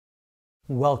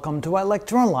Welcome to our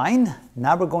lecture online.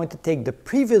 Now we're going to take the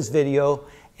previous video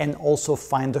and also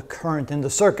find the current in the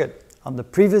circuit. On the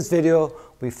previous video,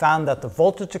 we found that the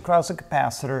voltage across a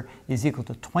capacitor is equal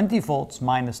to 20 volts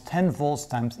minus 10 volts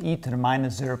times e to the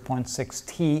minus 0.6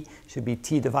 t, should be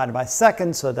t divided by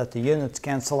second so that the units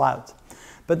cancel out.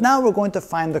 But now we're going to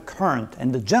find the current,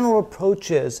 and the general approach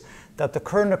is that the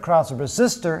current across a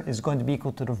resistor is going to be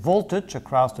equal to the voltage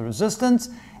across the resistance,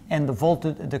 and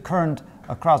the current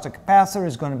across the capacitor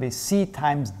is going to be C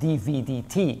times dV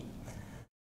dt.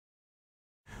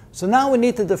 So now we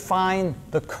need to define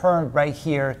the current right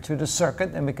here to the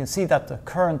circuit, and we can see that the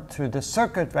current through the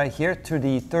circuit right here to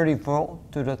the 30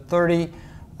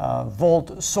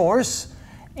 volt source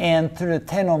and through the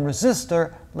 10 ohm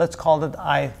resistor, let's call it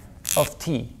I of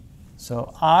t.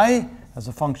 So I as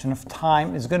a function of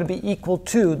time is going to be equal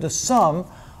to the sum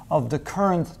of the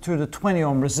current through the 20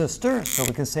 ohm resistor, so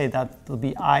we can say that will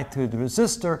be I through the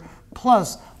resistor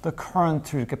plus the current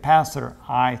through the capacitor,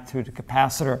 I through the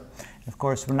capacitor. Of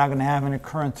course, we're not going to have any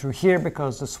current through here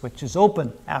because the switch is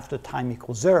open after time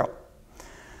equals 0.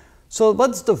 So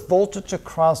what's the voltage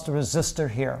across the resistor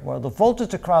here? Well, the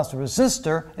voltage across the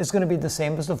resistor is going to be the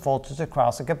same as the voltage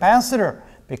across the capacitor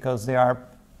because they are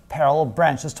parallel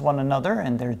branches to one another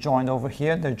and they're joined over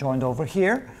here, they're joined over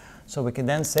here. So we can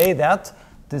then say that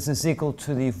this is equal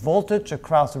to the voltage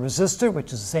across the resistor,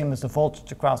 which is the same as the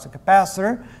voltage across the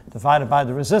capacitor, divided by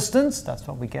the resistance. That's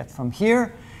what we get from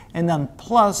here. And then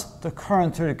plus the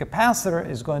current through the capacitor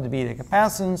is going to be the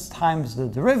capacitance times the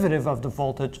derivative of the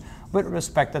voltage with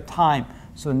respect to time.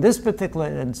 So in this particular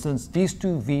instance, these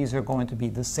two V's are going to be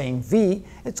the same V.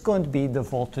 It's going to be the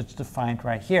voltage defined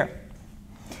right here.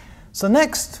 So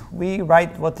next, we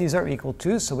write what these are equal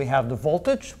to. So we have the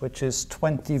voltage, which is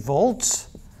 20 volts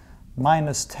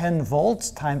minus 10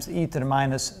 volts times e to the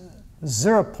minus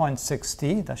 0.6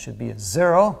 t. That should be a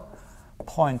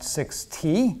 0.6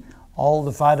 t, all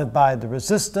divided by the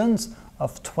resistance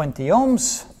of 20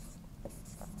 ohms.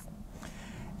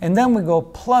 And then we go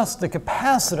plus the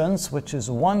capacitance, which is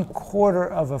 1/4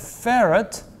 of a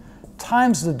farad,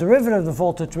 times the derivative of the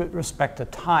voltage with respect to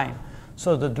time.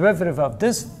 So the derivative of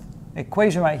this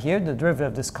equation right here, the derivative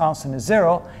of this constant is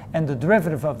 0, and the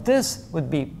derivative of this would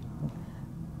be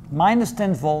minus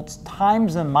 10 volts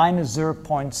times a minus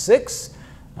 0.6.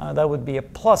 That would be a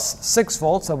plus 6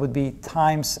 volts. That would be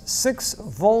times 6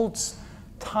 volts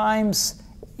times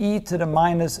e to the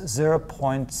minus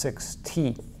 0.6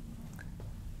 t.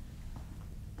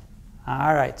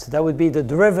 All right, so that would be the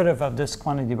derivative of this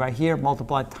quantity right here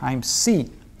multiplied times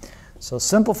c. So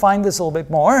simplifying this a little bit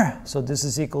more, so this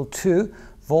is equal to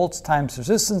volts times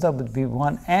resistance. That would be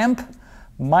 1 amp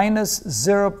minus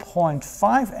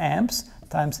 0.5 amps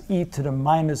times e to the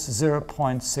minus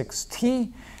 0.6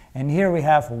 t. And here we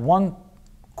have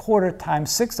 1/4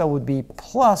 times 6, that would be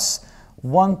plus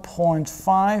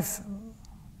 1.5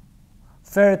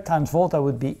 farad times volt, that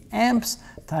would be amps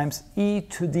times e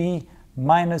to the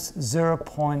minus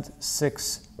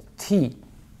 0.6 t.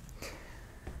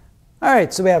 All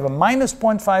right, so we have a minus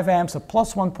 0.5 amps, a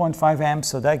plus 1.5 amps,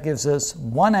 so that gives us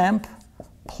 1 amp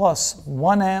plus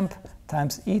 1 amp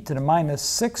times e to the minus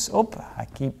 6, I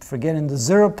keep forgetting the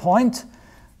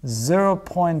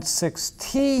 0.6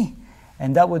 t,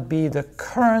 and that would be the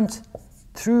current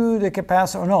through the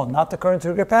capacitor, no, not the current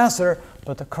through the capacitor,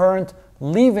 but the current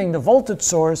leaving the voltage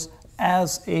source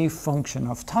as a function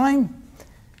of time.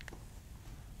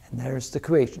 And there's the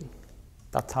equation.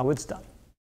 That's how it's done.